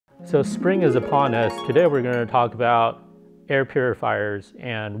So spring is upon us. Today we're going to talk about air purifiers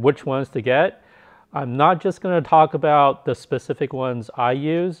and which ones to get. I'm not just going to talk about the specific ones I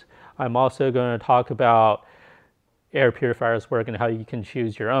use. I'm also going to talk about air purifiers work and how you can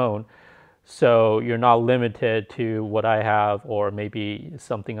choose your own. So you're not limited to what I have, or maybe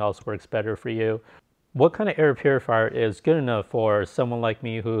something else works better for you. What kind of air purifier is good enough for someone like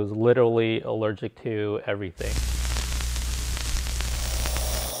me who's literally allergic to everything?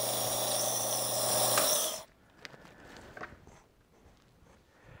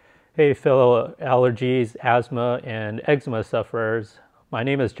 Hey fellow allergies, asthma, and eczema sufferers. My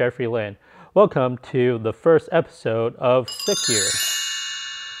name is Jeffrey Lin. Welcome to the first episode of Sick Year.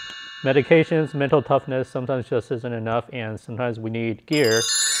 Medications, mental toughness sometimes just isn't enough, and sometimes we need gear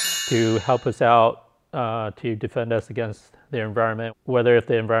to help us out, to defend us against the environment, whether if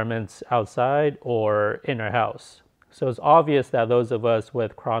the environment's outside or in our house. So it's obvious that those of us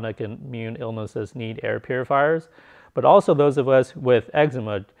with chronic immune illnesses need air purifiers, but also those of us with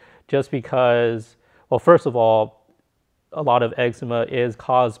eczema, just because, well, first of all, a lot of eczema is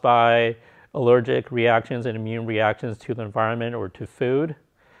caused by allergic reactions and immune reactions to the environment or to food.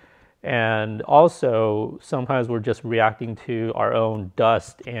 And also, sometimes we're just reacting to our own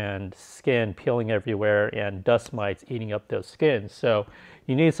dust and skin peeling everywhere and dust mites eating up those skin. So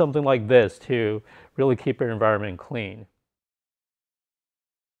you need something like this to really keep your environment clean.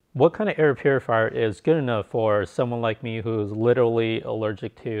 What kind of air purifier is good enough for someone like me who's literally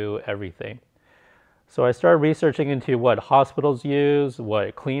allergic to everything? So I started researching into what hospitals use,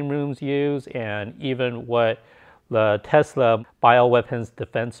 what clean rooms use, and even what the Tesla bioweapons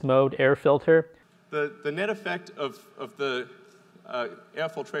defense mode air filter. The net effect of the air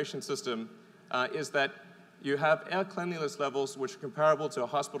filtration system is that you have air cleanliness levels which are comparable to a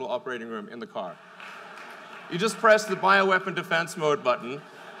hospital operating room in the car. You just press the bioweapon defense mode button.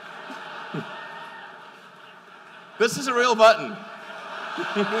 This is a real button.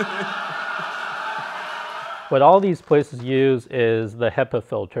 What all these places use is the HEPA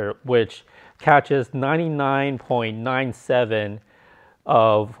filter, which catches 99.97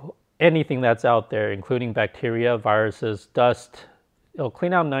 of anything that's out there, including bacteria, viruses, dust. It'll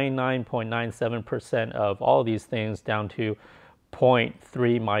clean out 99.97% of all of these things down to 0.3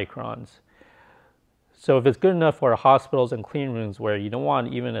 microns. So if it's good enough for hospitals and clean rooms where you don't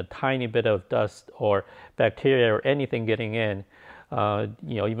want even a tiny bit of dust or bacteria or anything getting in,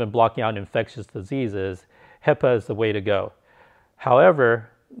 even blocking out infectious diseases, HEPA is the way to go. However,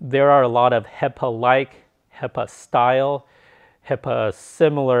 there are a lot of HEPA-like, HEPA-style,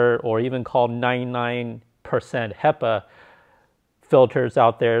 HEPA-similar, or even called 99% HEPA filters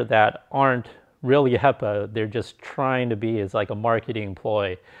out there that aren't really HEPA. They're just trying to be as like a marketing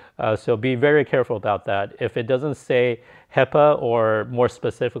ploy. So be very careful about that. If it doesn't say HEPA, or more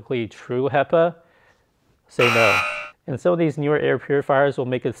specifically true HEPA, say no. And some of these newer air purifiers will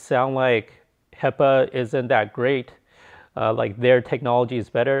make it sound like HEPA isn't that great, like their technology is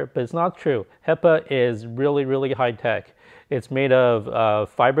better, but it's not true. HEPA is really, really high tech. It's made of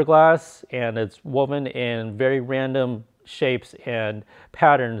fiberglass, and it's woven in very random shapes and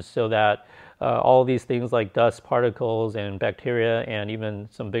patterns so that all these things like dust particles and bacteria and even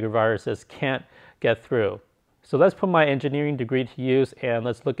some bigger viruses can't get through. So let's put my engineering degree to use, and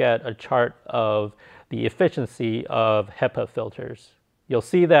let's look at a chart of the efficiency of HEPA filters. You'll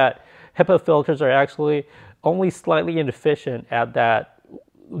see that HEPA filters are actually only slightly inefficient at that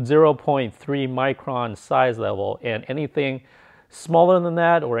 0.3 micron size level, and anything smaller than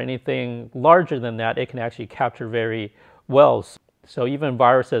that or anything larger than that, it can actually capture very well. So even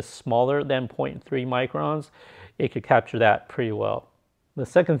viruses smaller than 0.3 microns, it could capture that pretty well. The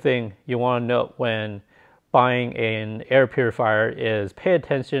second thing you want to note when buying an air purifier is pay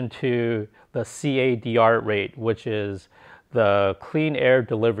attention to the CADR rate, which is the clean air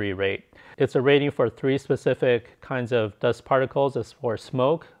delivery rate. It's a rating for 3 specific kinds of dust particles. It's for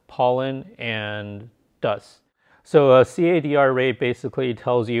smoke, pollen, and dust. So a CADR rate basically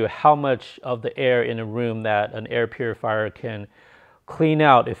tells you how much of the air in a room that an air purifier can clean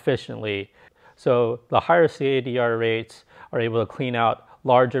out efficiently. So the higher CADR rates are able to clean out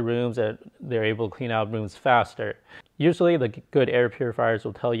larger rooms, and they're able to clean out rooms faster. Usually the good air purifiers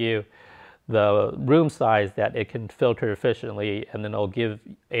will tell you the room size that it can filter efficiently, and then it'll give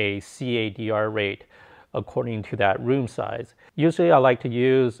a CADR rate according to that room size. Usually I like to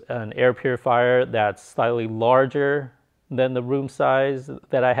use an air purifier that's slightly larger than the room size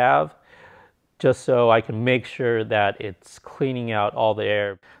that I have, just so I can make sure that it's cleaning out all the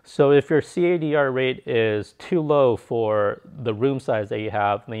air. So if your CADR rate is too low for the room size that you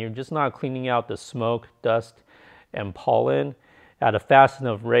have, then you're just not cleaning out the smoke, dust, and pollen, at a fast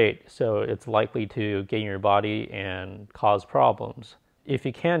enough rate so it's likely to get in your body and cause problems. If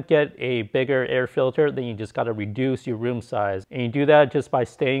you can't get a bigger air filter, then you just got to reduce your room size. And you do that just by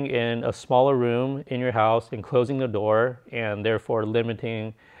staying in a smaller room in your house and closing the door, and therefore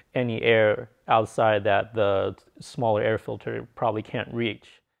limiting any air outside that the smaller air filter probably can't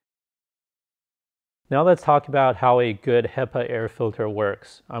reach. Now let's talk about how a good HEPA air filter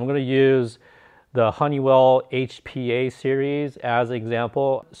works. I'm going to use the Honeywell HPA series as an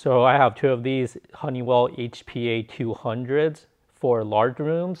example. So I have two of these Honeywell HPA 200s for large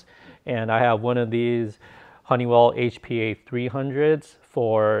rooms, and I have one of these Honeywell HPA 300s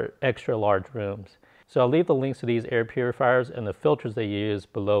for extra large rooms. So I'll leave the links to these air purifiers and the filters they use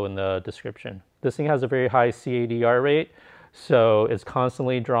below in the description. This thing has a very high CADR rate, so it's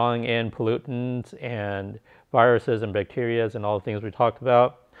constantly drawing in pollutants and viruses and bacteria and all the things we talked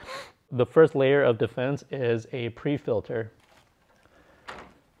about. The first layer of defense is a pre-filter.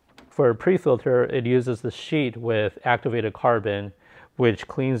 For a pre-filter, it uses the sheet with activated carbon, which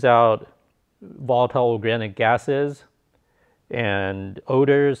cleans out volatile organic gases and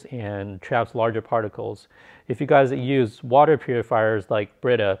odors and traps larger particles. If you guys use water purifiers like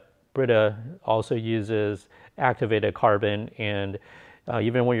Brita also uses activated carbon, and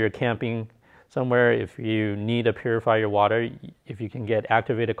even when you're camping somewhere, if you need to purify your water, if you can get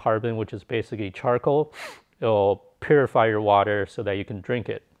activated carbon, which is basically charcoal, it'll purify your water so that you can drink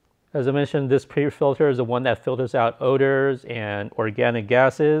it. As I mentioned, this pre-filter is the one that filters out odors and organic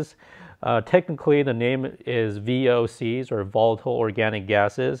gases. Technically, the name is VOCs, or volatile organic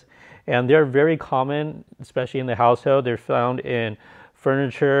gases, and they're very common, especially in the household. They're found in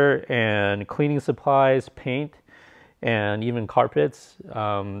furniture and cleaning supplies, paint, and even carpets.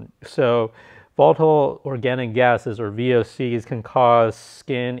 So volatile organic gases, or VOCs, can cause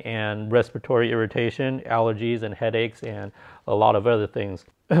skin and respiratory irritation, allergies and headaches, and a lot of other things.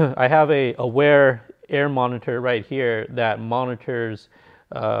 I have a Aware air monitor right here that monitors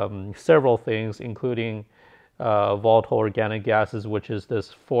several things, including volatile organic gases, which is this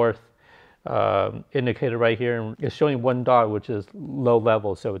fourth indicator right here. And it's showing one dot, which is low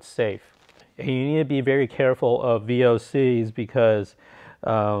level, so it's safe. And you need to be very careful of VOCs because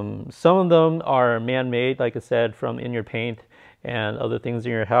some of them are man-made, like I said, from in your paint and other things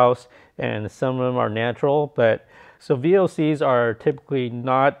in your house, and some of them are natural. So VOCs are typically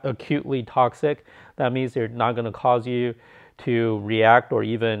not acutely toxic. That means they're not going to cause you to react or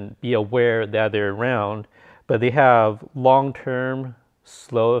even be aware that they're around, but they have long-term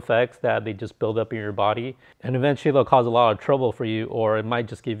slow effects that they just build up in your body, and eventually they'll cause a lot of trouble for you, or it might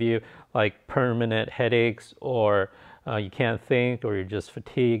just give you like permanent headaches, or you can't think, or you're just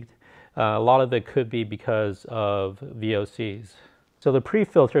fatigued. A lot of it could be because of VOCs. So the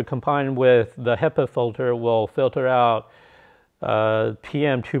pre-filter combined with the HEPA filter will filter out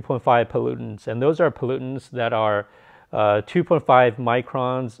PM2.5 pollutants, and those are pollutants that are 2.5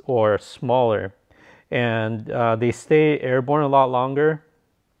 microns or smaller, and they stay airborne a lot longer.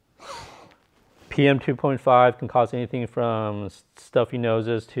 PM2.5 can cause anything from stuffy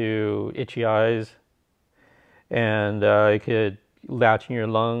noses to itchy eyes, and it could latch in your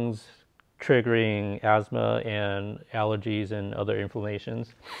lungs, triggering asthma and allergies and other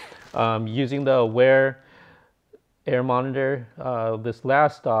inflammations. Using the Aware air monitor, this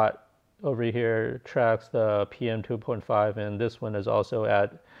last dot over here tracks the PM2.5, and this one is also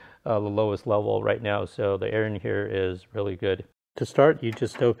at the lowest level right now, so the air in here is really good. To start, you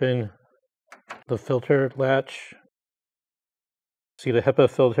just open the filter latch. See, the HEPA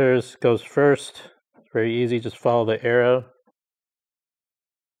filters goes first. It's very easy, just follow the arrow.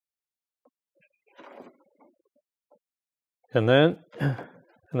 And then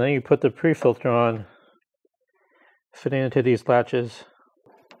you put the pre-filter on, fitting into these latches.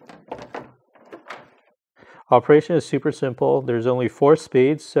 Operation is super simple. There's only 4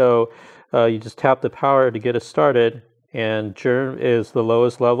 speeds, so you just tap the power to get it started, and germ is the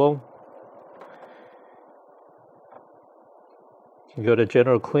lowest level. You can go to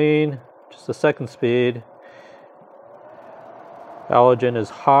general clean, just the 2nd speed. Allergen is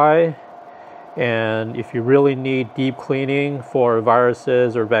high. And if you really need deep cleaning for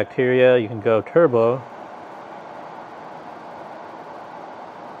viruses or bacteria, you can go turbo.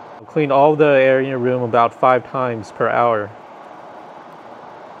 Clean all the air in your room about 5 times per hour.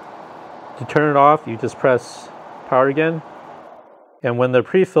 To turn it off, you just press power again. And when the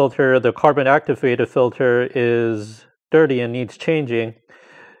pre-filter, the carbon activated filter, is dirty and needs changing,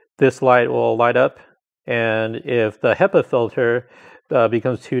 this light will light up. And if the HEPA filter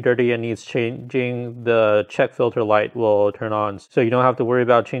becomes too dirty and needs changing, the check filter light will turn on. So you don't have to worry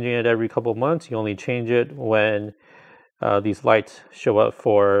about changing it every couple of months. You only change it when these lights show up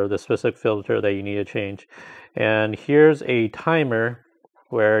for the specific filter that you need to change. And here's a timer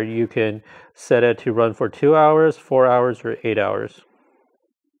where you can set it to run for 2 hours, 4 hours, or 8 hours.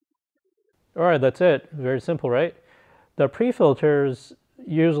 All right, that's it. Very simple, right? The pre-filters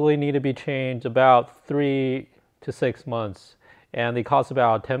usually need to be changed about 3 to 6 months, and they cost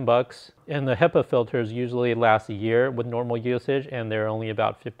about $10. And the HEPA filters usually last a year with normal usage, and they're only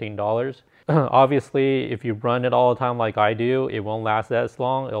about $15. Obviously, if you run it all the time like I do, it won't last as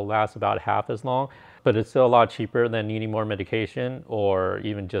long. It'll last about half as long, but it's still a lot cheaper than needing more medication or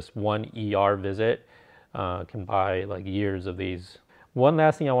even just one ER visit. Can buy like years of these. One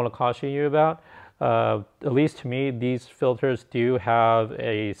last thing I want to caution you about, at least to me, these filters do have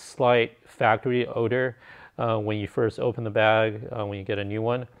a slight factory odor when you first open the bag, when you get a new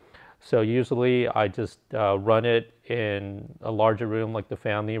one. So usually I just run it in a larger room like the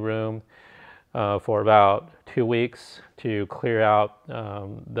family room for about 2 weeks to clear out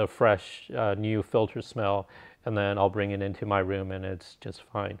the fresh new filter smell, and then I'll bring it into my room and it's just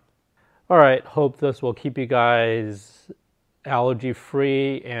fine. All right, hope this will keep you guys allergy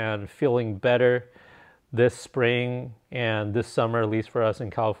free and feeling better this spring and this summer, at least for us in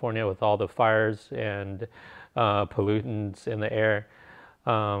California with all the fires and pollutants in the air.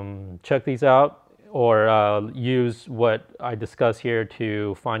 Check these out, or use what I discuss here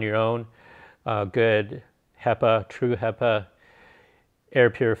to find your own good HEPA, true HEPA air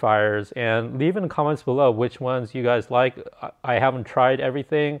purifiers, and leave in the comments below which ones you guys like. I haven't tried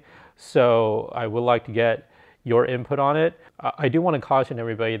everything, so I would like to get your input on it. I do want to caution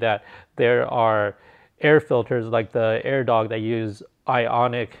everybody that there are air filters like the AirDog that use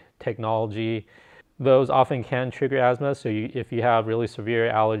ionic technology. Those often can trigger asthma, so if you have really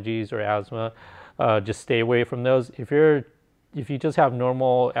severe allergies or asthma, just stay away from those. If you just have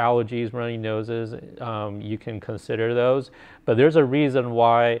normal allergies, runny noses, you can consider those. But there's a reason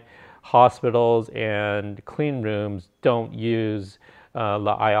why hospitals and clean rooms don't use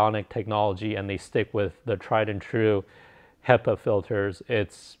the ionic technology and they stick with the tried and true HEPA filters.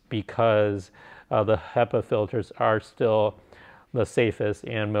 It's because the HEPA filters are still the safest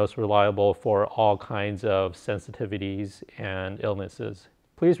and most reliable for all kinds of sensitivities and illnesses.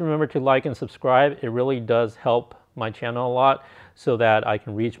 Please remember to like and subscribe. It really does help my channel a lot so that I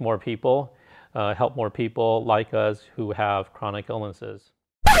can reach more people, help more people like us who have chronic illnesses.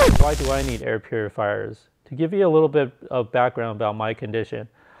 Why do I need air purifiers? To give you a little bit of background about my condition,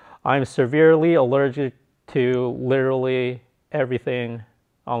 I'm severely allergic to literally everything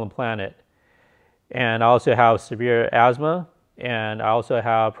on the planet. And I also have severe asthma, and I also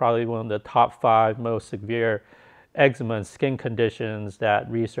have probably one of the top 5 most severe eczema and skin conditions that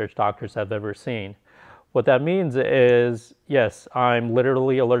research doctors have ever seen. What that means is, yes, I'm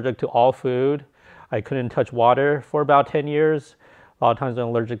literally allergic to all food. I couldn't touch water for about 10 years. A lot of times I'm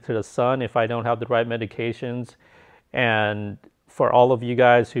allergic to the sun if I don't have the right medications. And for all of you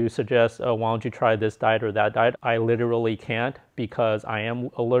guys who suggest, oh, why don't you try this diet or that diet, I literally can't, because I am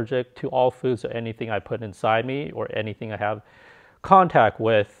allergic to all foods. So anything I put inside me or anything I have contact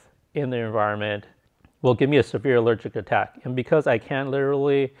with in the environment will give me a severe allergic attack. And because I can't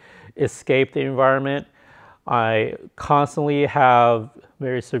literally escape the environment, I constantly have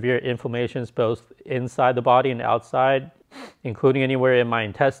very severe inflammations both inside the body and outside, including anywhere in my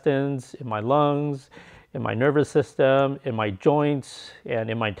intestines, in my lungs, in my nervous system, in my joints, and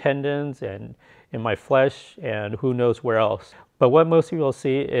in my tendons, and in my flesh, and who knows where else. But what most people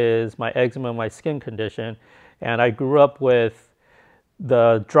see is my eczema, my skin condition. And I grew up with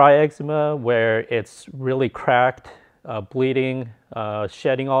the dry eczema where it's really cracked, bleeding,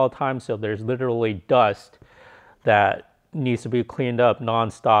 shedding all the time. So there's literally dust that needs to be cleaned up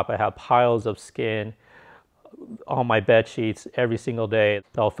nonstop. I have piles of skin on my bed sheets every single day.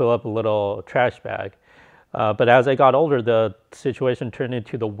 I'll fill up a little trash bag. But as I got older, the situation turned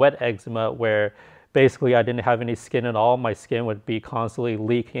into the wet eczema where basically I didn't have any skin at all. My skin would be constantly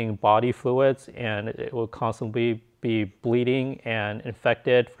leaking body fluids, and it would constantly be bleeding and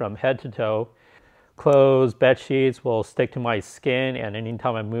infected from head to toe. Clothes, bed sheets will stick to my skin, and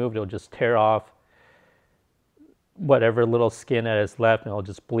anytime I moved, it'll just tear off whatever little skin that is left, and it'll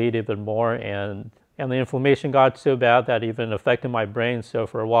just bleed even more. And the inflammation got so bad that it even affected my brain. So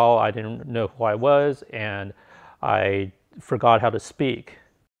for a while, I didn't know who I was, and I forgot how to speak.